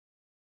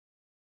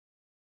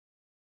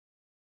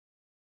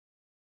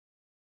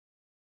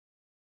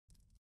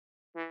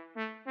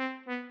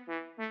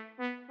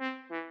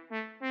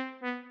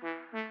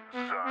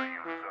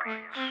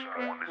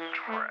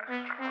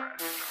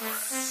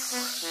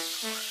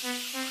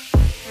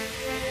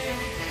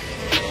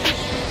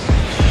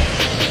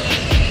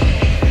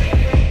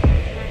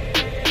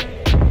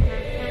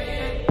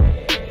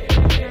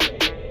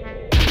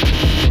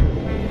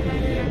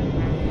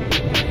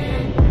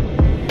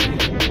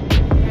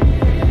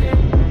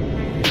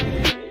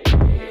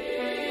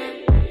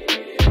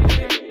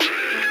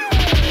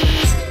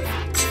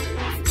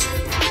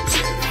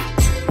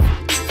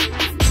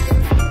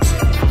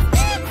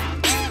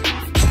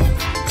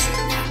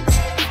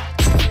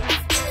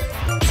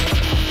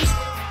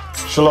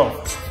Shalom.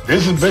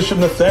 This is Bishop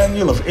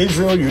Nathaniel of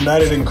Israel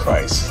United in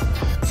Christ.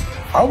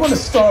 I want to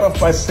start off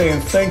by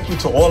saying thank you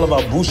to all of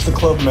our Booster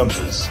Club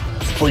members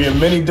for your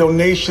many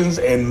donations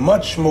and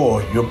much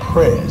more, your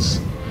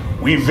prayers.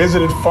 We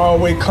visited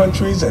faraway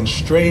countries and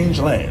strange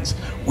lands.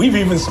 We've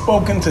even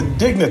spoken to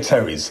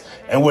dignitaries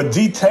and were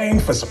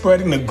detained for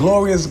spreading the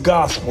glorious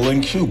gospel in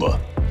Cuba.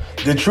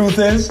 The truth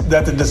is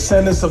that the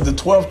descendants of the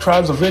 12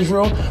 tribes of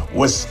Israel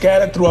were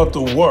scattered throughout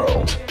the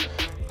world.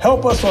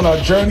 Help us on our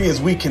journey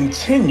as we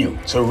continue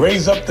to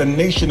raise up the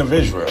nation of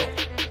Israel.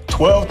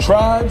 12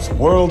 tribes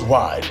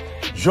worldwide.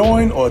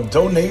 Join or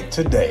donate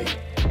today.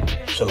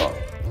 Shalom.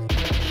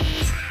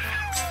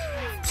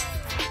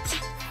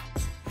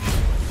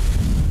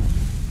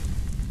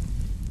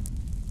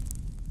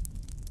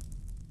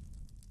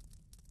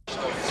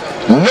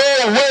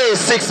 No way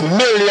 6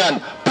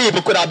 million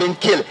people could have been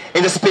killed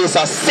in the space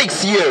of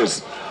 6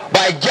 years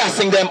by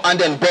gassing them and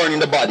then burning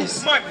the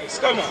bodies.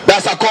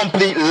 That's a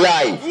complete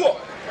lie.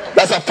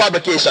 That's a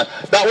fabrication.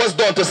 That was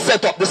done to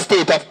set up the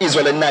state of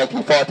Israel in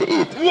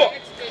 1948.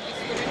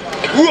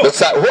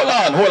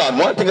 Hold on.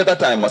 One thing at a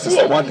time, my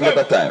sister. One thing at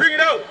a time. Bring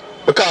it out.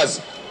 Because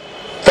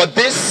for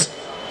this,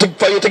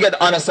 for you to get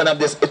the understanding of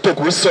this, it took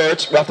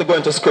research. We have to go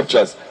into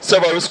scriptures,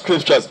 several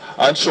scriptures,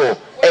 and show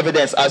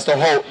evidence as to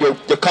how you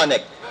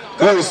connect.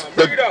 Who's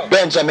the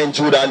Benjamin,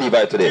 Judah, and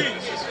Levi today?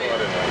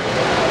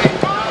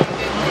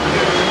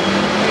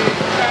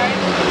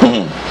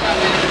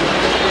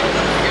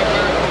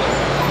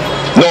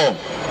 No.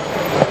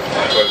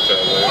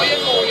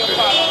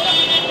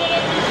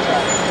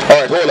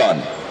 Alright, hold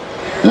on.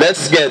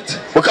 Let's get,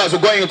 because we're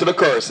going into the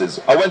curses.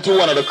 I went through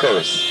one of the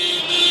curses.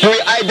 Do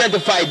we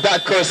identify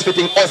that curse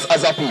fitting us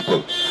as a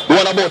people? The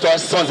one about our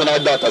sons and our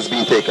daughters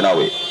being taken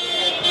away.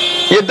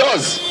 It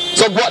does.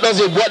 So what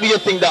do you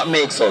think that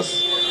makes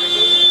us?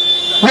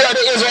 We are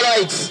the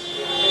Israelites.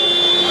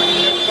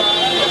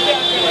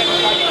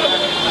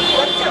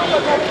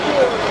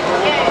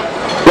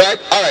 Right?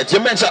 Alright, you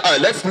mentioned,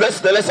 alright, let's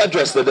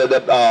address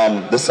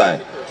the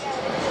sign.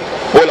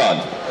 Hold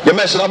on. You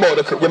mentioned about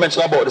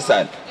the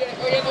sign.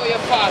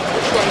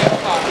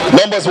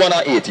 Numbers 1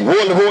 and 18.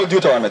 Hold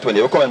Deuteronomy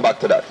 20. We're coming back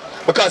to that.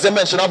 Because you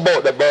mentioned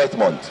about the birth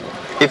month.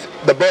 If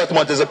the birth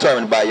month is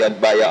determined by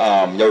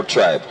your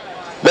tribe.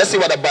 Let's see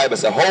what the Bible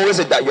says. How is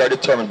it that you are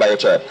determined by your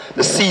tribe?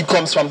 The seed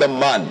comes from the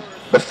man,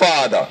 the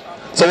father.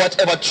 So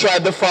whatever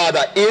tribe the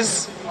father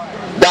is,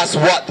 that's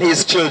what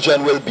his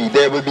children will be.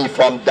 They will be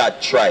from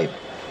that tribe.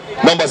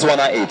 Numbers 1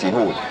 and 18.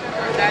 Hold.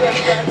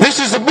 This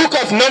is the book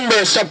of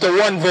Numbers, chapter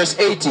 1, verse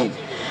 18.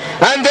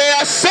 And they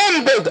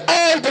assembled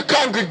all the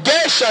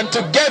congregation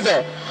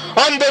together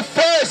on the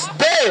first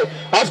day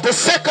of the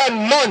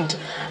second month,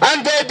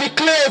 and they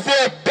declared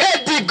their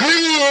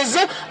pedigrees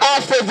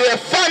after their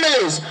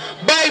families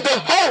by the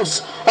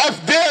house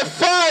of their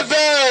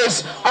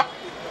fathers.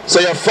 So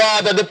your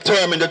father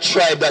determined the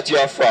tribe that you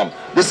are from.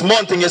 This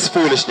monthing is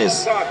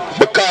foolishness.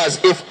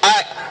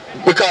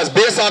 Because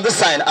based on the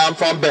sign, I'm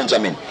from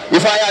Benjamin.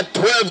 If I had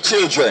 12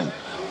 children,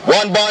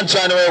 one born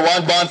January,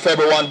 one born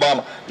February, one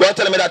born, you are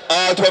telling me that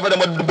all 12 of them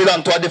would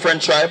belong to a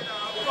different tribe?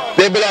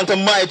 They belong to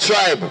my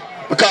tribe.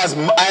 Because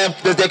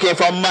they came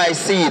from my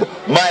seed,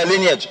 my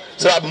lineage.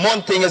 So that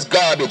one thing is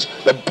garbage.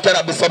 That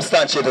cannot be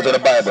substantiated in the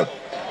Bible.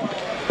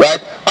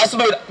 Right? As to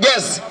do it,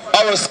 yes,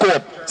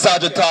 horoscope,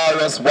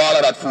 Sagittarius, all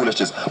of that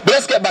foolishness. But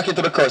let's get back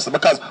into the curses,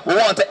 because we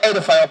want to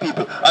edify our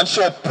people and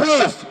show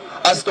proof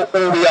as to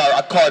who we are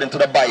according to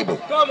the Bible.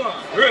 Come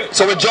on.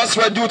 So we just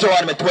read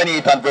Deuteronomy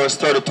 28 and verse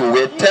 32,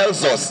 where it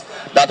tells us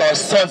that our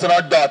sons and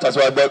our daughters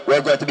were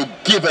going to be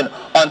given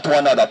unto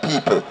another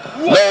people.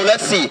 Now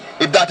let's see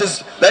if that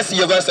is, let's see,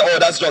 you're going to say, oh,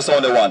 that's just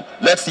only one.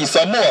 Let's see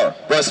some more.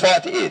 Verse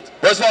 48.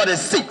 Verse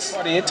 46.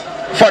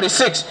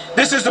 46.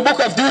 This is the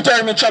book of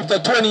Deuteronomy chapter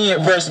 28,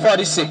 verse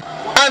 46.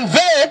 And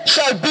they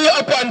shall be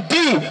upon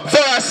thee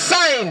for a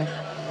sign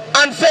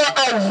and for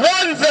a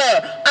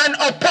wonder, and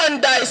upon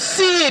thy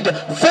seed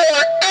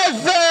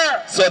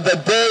forever. So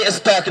the day is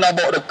talking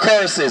about the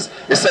curses.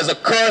 It says the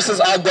curses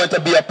are going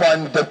to be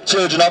upon the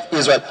children of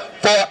Israel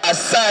for a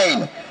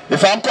sign.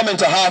 If I'm coming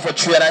to half a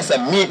tree and I say,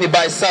 meet me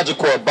by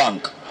Sagicor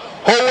Bank,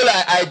 how will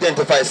I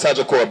identify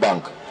Sagicor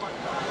Bank?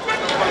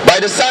 By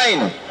the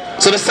sign.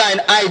 So the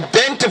sign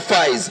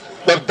identifies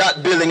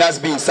that building as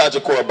being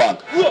Sagicor Bank.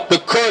 The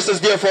curses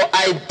therefore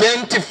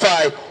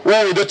identify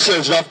who the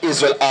children of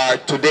Israel are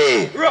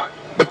today.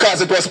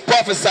 Because it was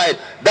prophesied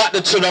that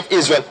the children of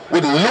Israel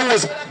would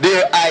lose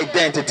their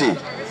identity.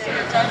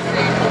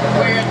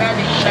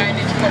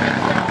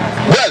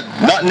 Well,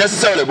 not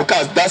necessarily,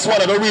 because that's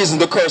one of the reasons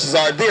the curses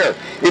are there.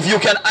 If you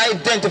can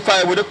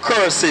identify with the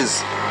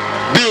curses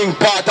being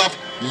part of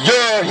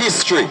your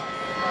history,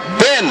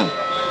 then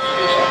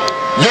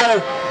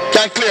you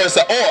can clearly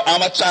say, oh,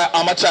 I'm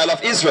a child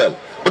of Israel,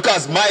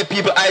 because my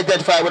people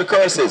identify with the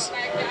curses.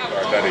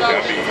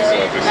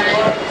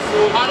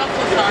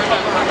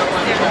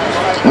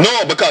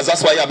 No, because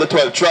that's why you have the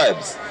 12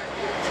 tribes.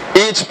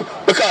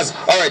 Because,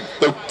 alright,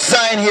 the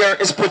sign here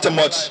is pretty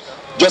much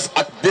just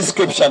a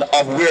description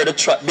of where the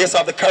tribe, based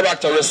on the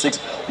characteristics.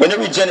 When you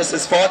read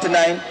Genesis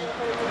 49,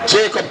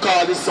 Jacob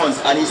called his sons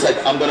and he said,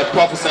 I'm going to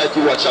prophesy to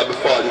you what shall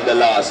befall in the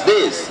last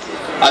days.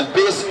 And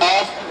based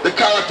off the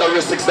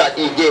characteristics that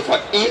he gave for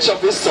each of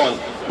his sons,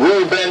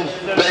 Reuben,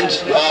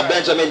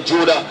 Benjamin,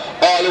 Judah,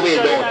 all the way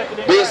down,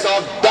 based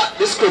off that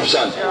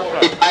description,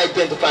 it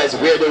identifies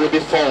where they will be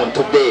found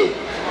today.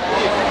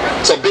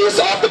 So based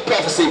off the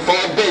prophecy for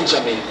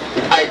Benjamin,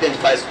 it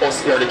identifies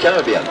us here in the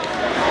Caribbean.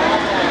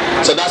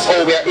 So that's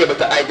how we are able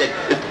to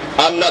identify.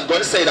 I'm not going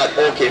to say that,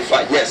 okay,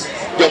 fine, yes,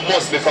 you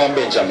must be from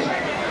Benjamin.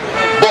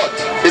 But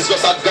it's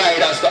just a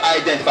guidance to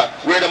identify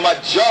where the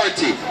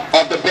majority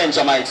of the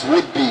Benjamites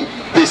would be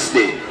this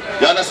day.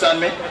 You understand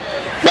me?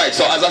 Right,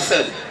 so as I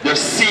said, the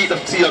seed of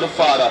the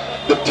father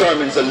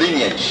determines the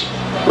lineage,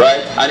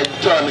 right? And it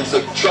determines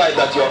the tribe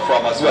that you're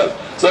from as well.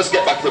 So let's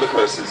get back to the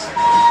curses.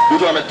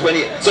 Deuteronomy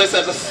 20. So it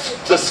says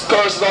the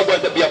curses are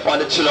going to be upon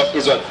the children of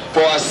Israel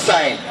for a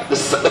sign.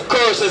 The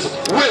curses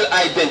will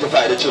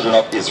identify the children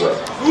of Israel.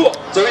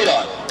 So read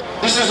on.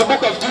 This is the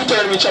book of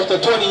Deuteronomy chapter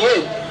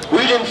 28,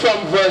 reading from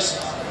verse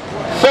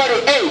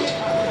 48.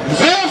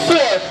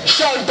 Therefore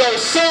shalt thou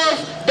serve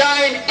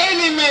thine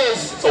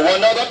enemies. So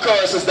one other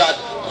curse is that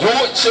you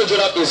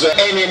children of Israel,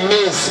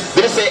 enemies.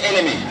 Did it say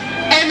enemy?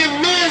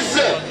 Enemies,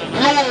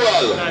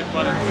 plural.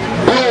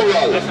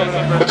 Plural.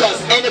 Because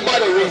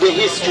anybody read the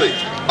history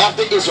of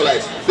the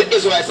Israelites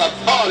have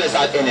always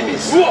had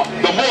enemies.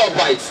 The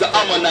Moabites, the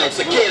Ammonites,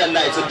 the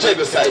Canaanites, the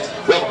Jebusites,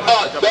 the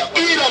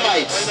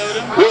Edomites,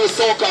 who are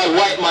so-called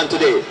white man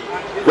today.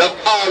 We have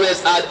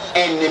always had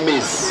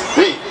enemies.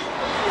 Read.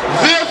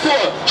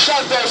 Therefore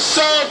shalt thou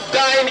serve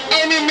thine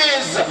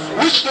enemies,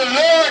 which the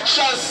Lord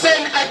shall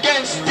send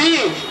against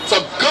thee.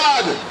 So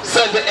God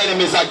sent the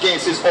enemies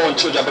against his own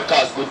children,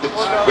 because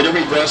when you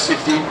read verse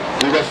 15,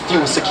 we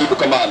refuse to keep the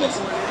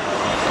commandments.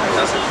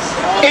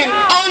 In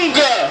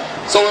hunger,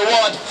 so we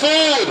want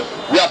food,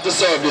 we have to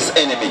serve this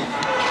enemy.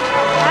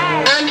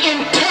 And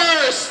in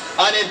thirst,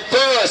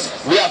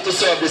 we have to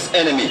serve this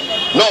enemy.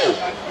 No,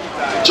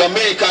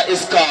 Jamaica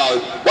is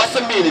called, what's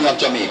the meaning of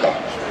Jamaica?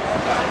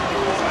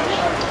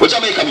 What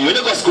Jamaica mean? When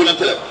you go to school and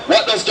tell them,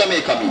 what does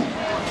Jamaica mean?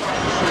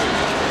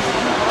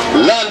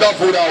 Land of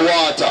food and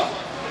water.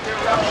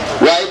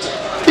 Right?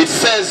 It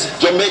says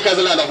Jamaica is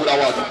a land of food and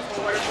water.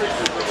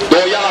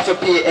 Don't you have to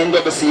pay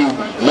NWC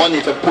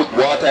money to put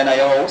water in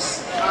your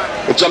house?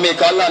 If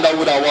Jamaica is a land of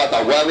food and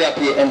water, why we have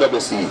to pay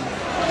NWC?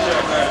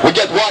 We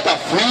get water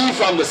free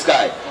from the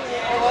sky.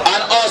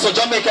 And also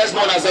Jamaica is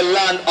known as a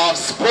land of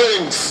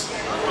springs.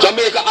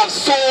 Jamaica has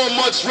so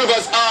much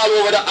rivers all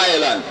over the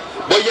island.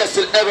 But yes,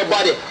 still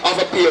everybody have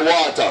to pay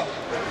water.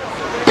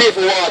 Pay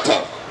for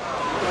water.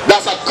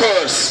 That's a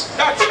curse.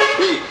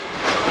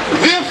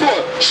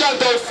 Therefore shalt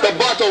thou the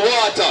bottle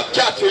water,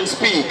 Catherine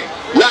speak,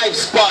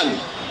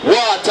 lifespan,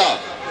 water.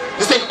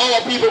 You think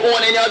our people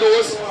own any of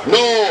those?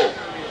 No.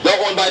 They're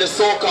owned by the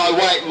so-called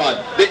white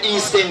man, the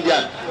East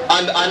Indian,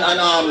 and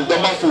the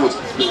Mafus.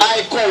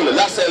 I call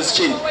Lascelles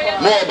Chin,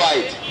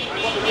 Moabite.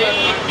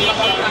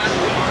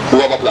 Who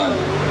have a plan?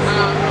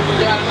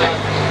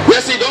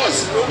 Yes, he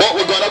does. But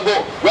we're gonna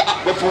go.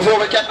 Before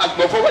we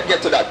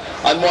get to that,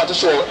 I want to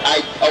show.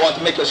 I want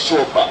to make a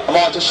show. I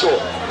want to show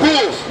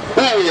proof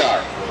who we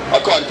are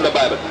according to the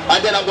Bible,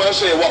 and then I'm going to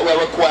show you what we're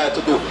required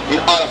to do in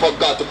order for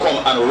God to come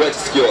and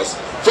rescue us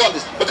from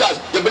this. Because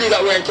you believe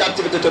that we're in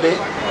captivity today.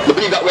 You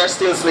believe that we're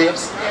still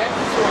slaves.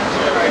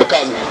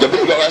 Because you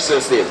believe that we're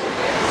still slaves.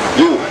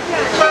 You.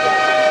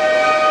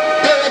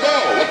 There we go.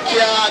 We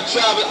can't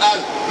travel as.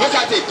 Look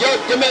at it.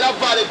 You made a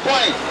valid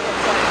point.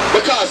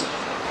 Because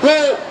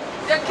who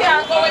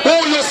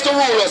used to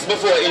rule us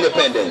before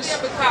independence?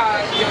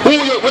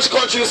 Which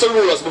country used to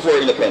rule us before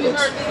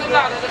independence?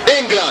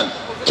 England.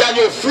 Can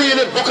you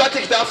freely book a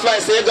ticket and fly?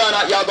 Say you're going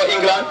to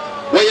England?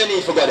 What you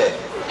need for go there?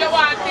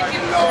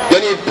 You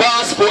need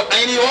passport.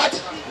 I need what?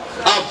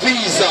 A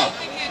visa.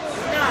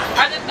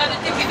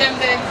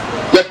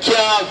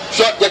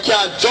 You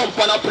can't jump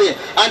on a plane.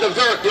 And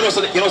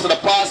the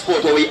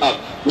passport that we have,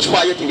 which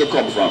part you think it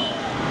come from?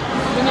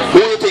 Who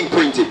do you think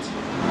printed?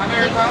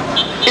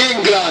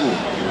 England.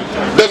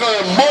 The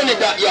very money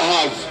that you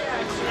have,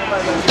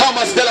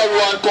 Thomas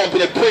Delaware and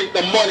Company print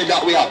the money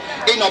that we have.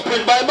 It's not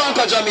print by Bank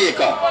of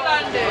Jamaica.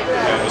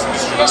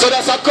 So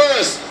that's a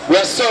curse. We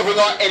are serving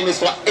our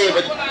enemies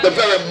forever. The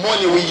very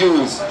money we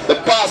use,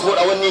 the passport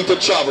that we need to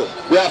travel,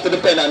 we have to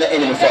depend on the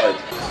enemy for it.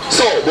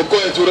 So we're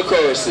going through the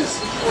curses.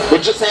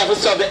 We just have to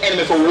serve the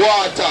enemy for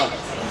water.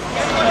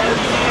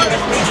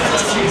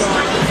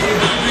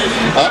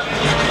 Huh?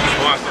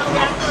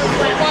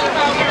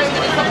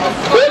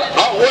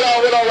 Hold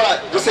on.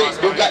 You see,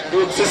 you got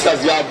good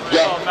sisters, you're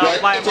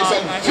hitting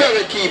some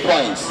very key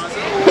points.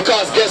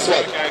 Because guess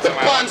what? The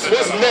pants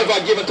was never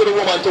given to the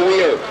woman to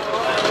wear.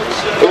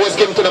 It was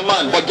given to the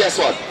man. But guess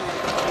what?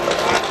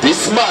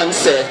 This man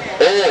said,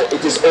 oh,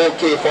 it is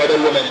okay for the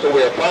woman to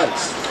wear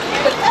pants.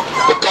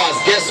 Because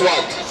guess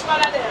what?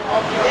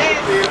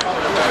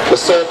 The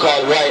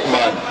so-called white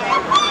man.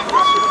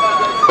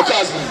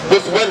 Because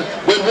when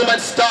women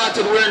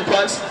started wearing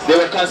pants, they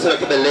were considered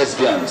to be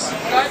lesbians.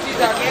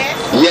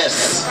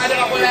 Yes.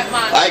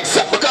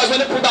 Because when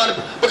they put on,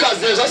 because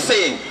there's a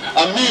saying,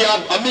 And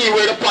me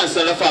wear the pants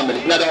in the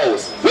family, not the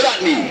house. What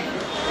that mean?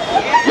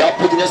 You are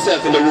putting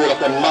yourself in the role of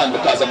the man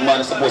because a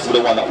man is supposed to be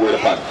the one that wear the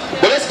pants.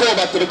 But let's go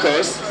back to the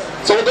curse.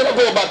 So we're going to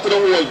go back to the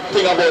whole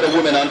thing about the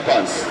women and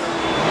pants.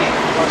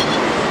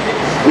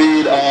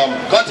 Read,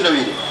 continue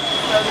reading.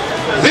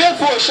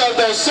 Therefore shalt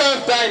thou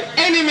serve thine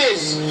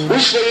enemies,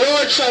 which the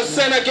Lord shall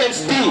send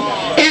against thee,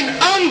 in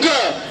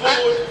hunger,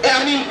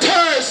 and in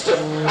thirst,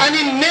 and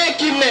in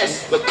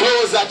nakedness. The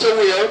clothes that you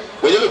wear,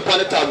 when you look on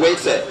the tag, where it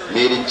says,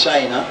 made in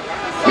China,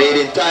 made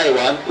in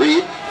Taiwan,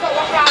 read.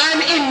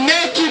 And in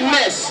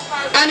nakedness,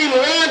 and in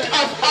want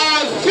of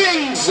all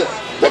things.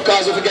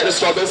 Because we forget the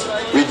struggles,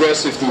 read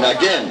verse 15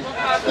 again.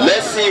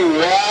 Let's see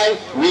why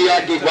we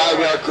are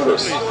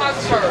cursed.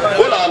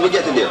 Hold on, we're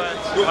getting there.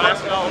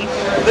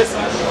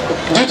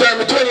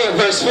 Deuteronomy 28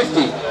 verse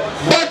 50.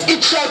 But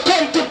it shall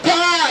come to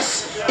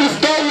pass,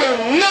 if thou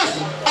wilt not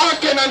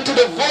hearken unto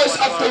the voice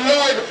of the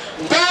Lord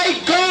thy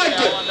God.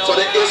 So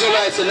the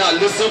Israelites are not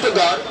listening to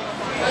God.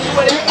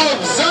 To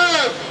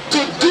observe, to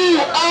do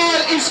all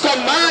his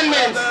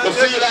commandments. We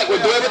feel like we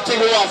do everything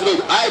we want to do.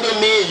 I do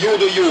me, you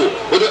do you.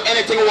 We do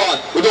anything we want.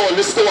 We don't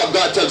listen to what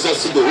God tells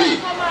us to do. Read.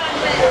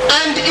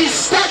 And his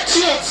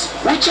statutes,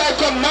 which I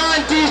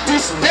command thee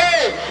this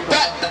day,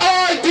 that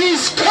all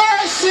these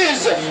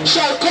curses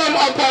shall come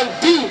upon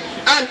thee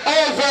and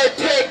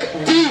overtake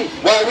thee.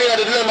 Why we are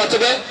the dilemma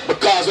today?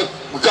 Because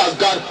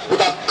God put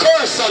a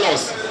curse on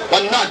us for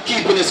not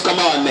keeping his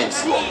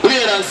commandments.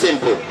 Plain and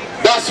simple.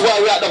 That's why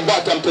we're at the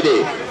bottom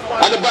today.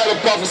 And the Bible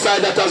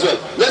prophesied that as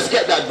well. Let's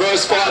get that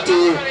verse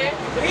 40.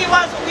 We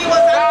was on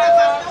top of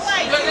the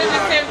white. You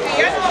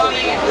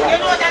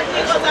know that we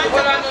was on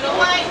top of the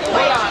white.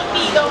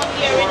 He down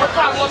here in the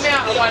car.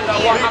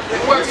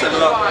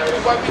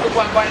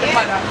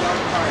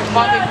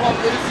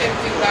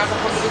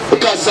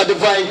 Because it's a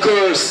divine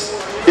curse.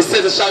 It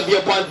says it shall be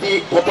upon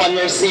thee, upon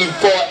your seed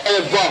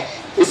forever.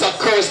 It's a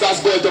curse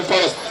that's going to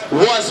follow us.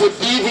 Once we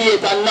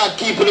deviate and not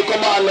keeping the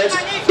commandments,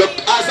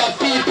 as a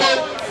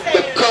people,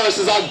 the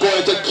curses are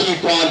going to keep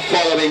on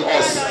following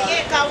us.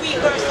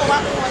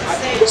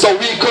 So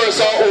we curse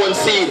our own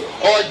seed,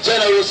 our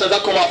generations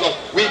that come after us.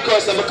 We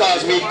curse them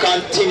because we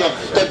continue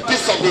to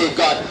disobey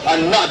God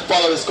and not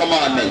follow his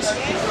commandments.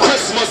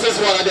 Christmas is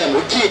one of them.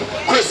 We keep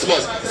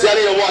Christmas. See, I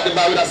didn't walk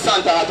by with a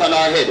Santa hat on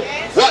our head.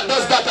 What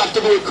does that have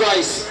to do with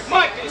Christ?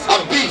 A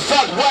big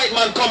fat white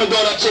man coming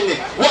down a chimney.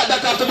 What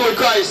that have to do with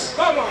Christ?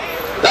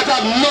 That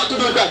have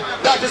nothing to do with Christ.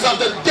 That is of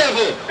the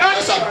devil.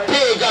 That's a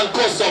pagan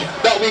custom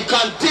that we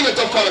continue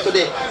to follow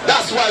today.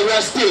 That's why we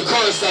are still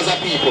cursed as a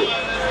people.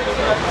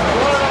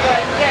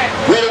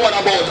 Read the one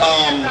about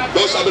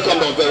those shall become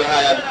down very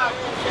high and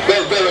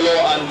very, very low,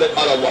 and the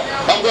other one.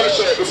 I'm going to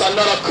show you. It's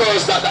another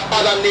curse that the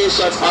other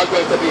nations are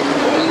going to be.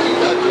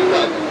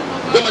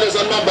 Remember, there's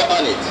a number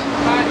on it.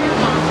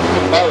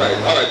 Alright.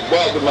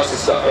 Well, good, my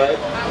sister, alright?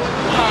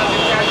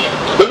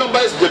 The number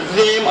is the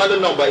name and the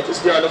number. It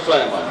is there on the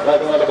flyer, man. Right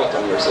down at the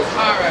bottom here, sir.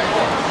 Alright.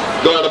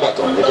 Down at the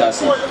bottom, you can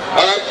see.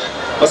 Alright?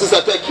 My sister,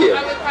 take care.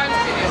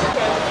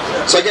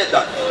 So get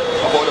that.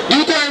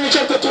 Deuteronomy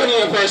chapter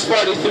 28 verse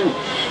 43.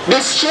 The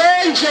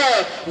stranger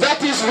that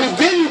is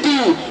within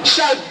thee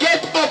shall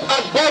get up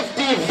above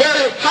thee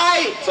very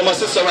high. So my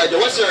sister right there,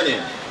 what's your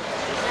name?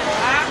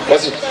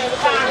 What's it?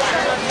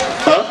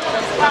 Huh?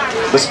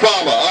 The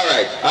Sparmer,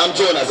 alright. I'm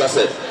Joan, as I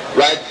said.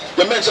 Right?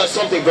 You mentioned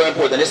something very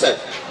important. They said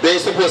they're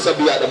supposed to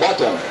be at the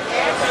bottom.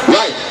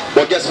 Right.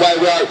 But guess why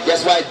they are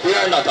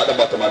not at the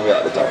bottom and we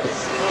are at the top?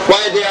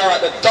 Why they are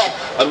at the top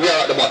and we are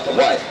at the bottom?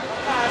 Why?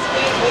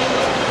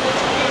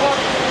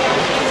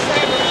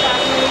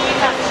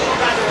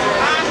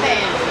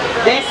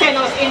 They send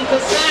us into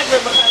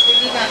slavery because we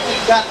did not keep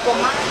God's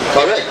command.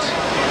 Correct.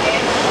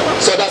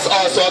 So that's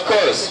also a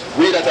curse.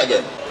 Read that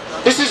again.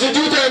 This is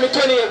Deuteronomy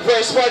 28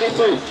 verse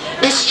 43.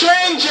 The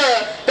stranger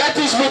that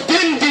is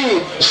within thee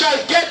shall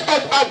get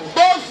up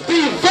above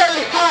thee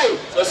very high.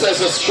 So it says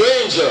the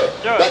stranger,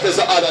 that is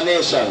the other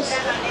nations.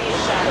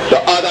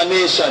 The other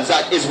nations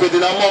that is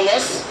within among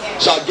us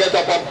shall get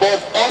up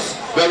above us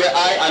very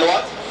high, and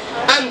what?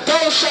 And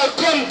thou shalt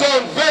come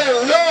down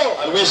very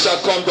low. And we shall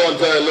come down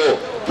very low.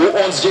 Who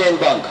owns Jane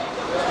Bank?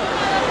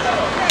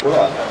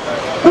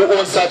 Who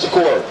owns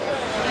Sagicor?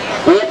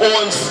 Who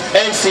owns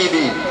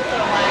NCB?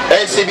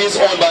 NCB is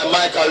owned by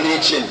Michael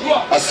Leachin.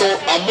 So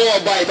a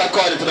Moabite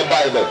according to the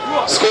Bible.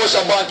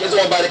 Scotia Bank is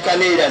owned by the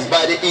Canadians,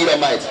 by the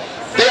Edomites.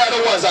 They are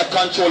the ones that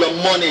control the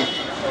money.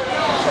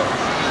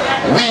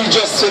 We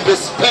just simply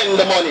spend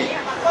the money.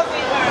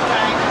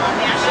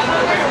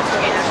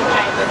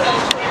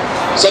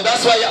 So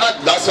that's why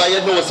you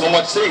know so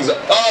much things.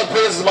 All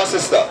praises, my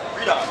sister.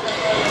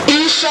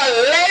 He shall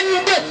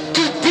lend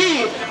to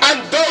thee,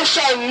 and thou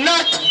shalt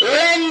not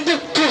lend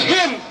to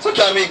him. So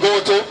can we go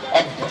to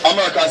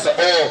America and say,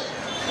 oh,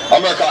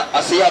 America,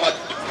 I see you have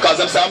because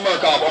them say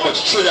America have how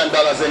much $1 trillion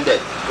in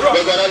debt.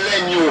 We're going to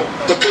lend you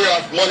to clear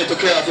off money to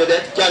clear off your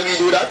debt. Can we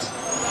do that?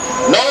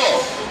 No.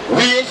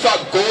 We in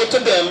fact go to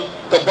them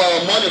to borrow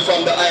money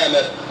from the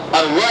IMF.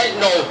 And right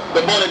now,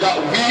 the money that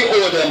we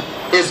owe them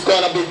is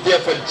going to be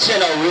there for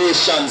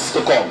generations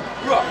to come.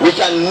 we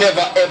can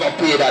never ever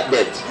pay that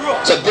debt.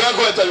 So they are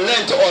going to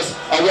lend to us,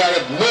 and we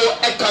have no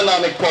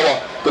economic power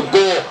to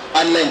go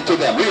and lend to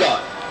them. Read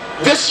on.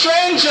 The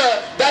stranger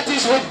that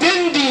is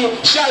within thee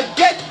shall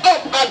get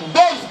up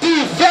above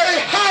thee very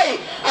high,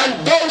 and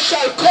thou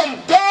shalt come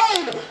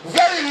down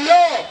very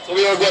low. So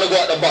we are going to go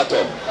at the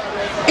bottom.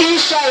 He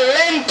shall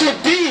lend to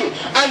thee,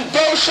 and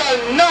thou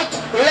shalt not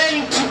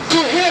lend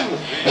to him.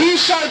 He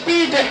shall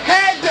be the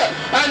head,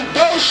 and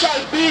thou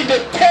shalt be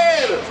the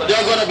tail. So they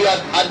are going to be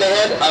at the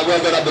head, and we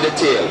are going to be the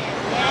tail.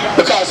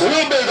 Because who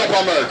built up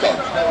America?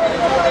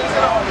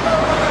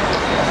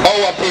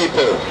 Our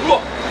people.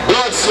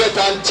 Blood, sweat,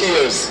 and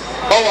tears.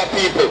 Our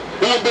people.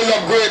 Who built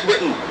up Great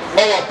Britain?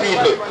 Our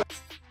people.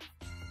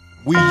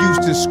 We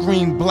used to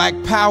scream black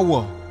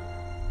power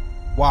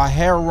while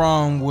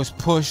heroin was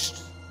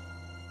pushed.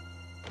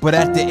 But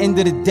at the end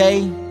of the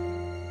day,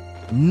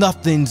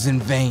 nothing's in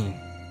vain.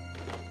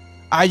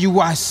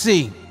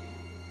 IUIC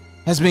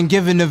has been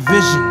given a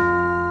vision.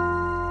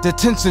 The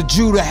tents of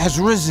Judah has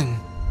risen.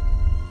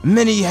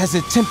 Many has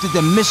attempted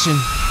the mission.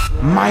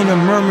 Minor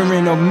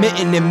murmuring,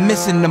 omitting, and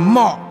missing the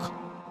mark.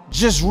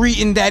 Just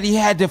reading that he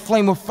had the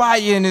flame of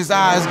fire in his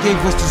eyes gave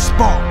us the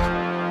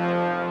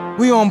spark.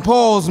 We on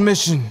Paul's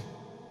mission.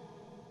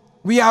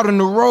 We out on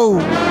the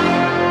road,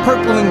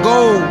 purple and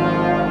gold.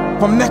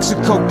 From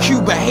Mexico,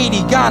 Cuba,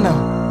 Haiti,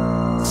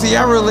 Ghana,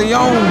 Sierra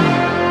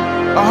Leone.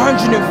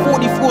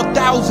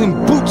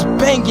 144,000 boots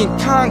banging,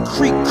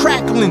 concrete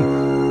crackling.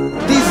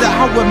 These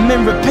are our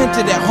men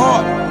repented at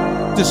heart.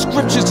 The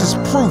scriptures is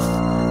proof.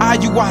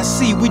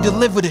 IUIC, we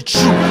deliver the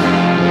truth.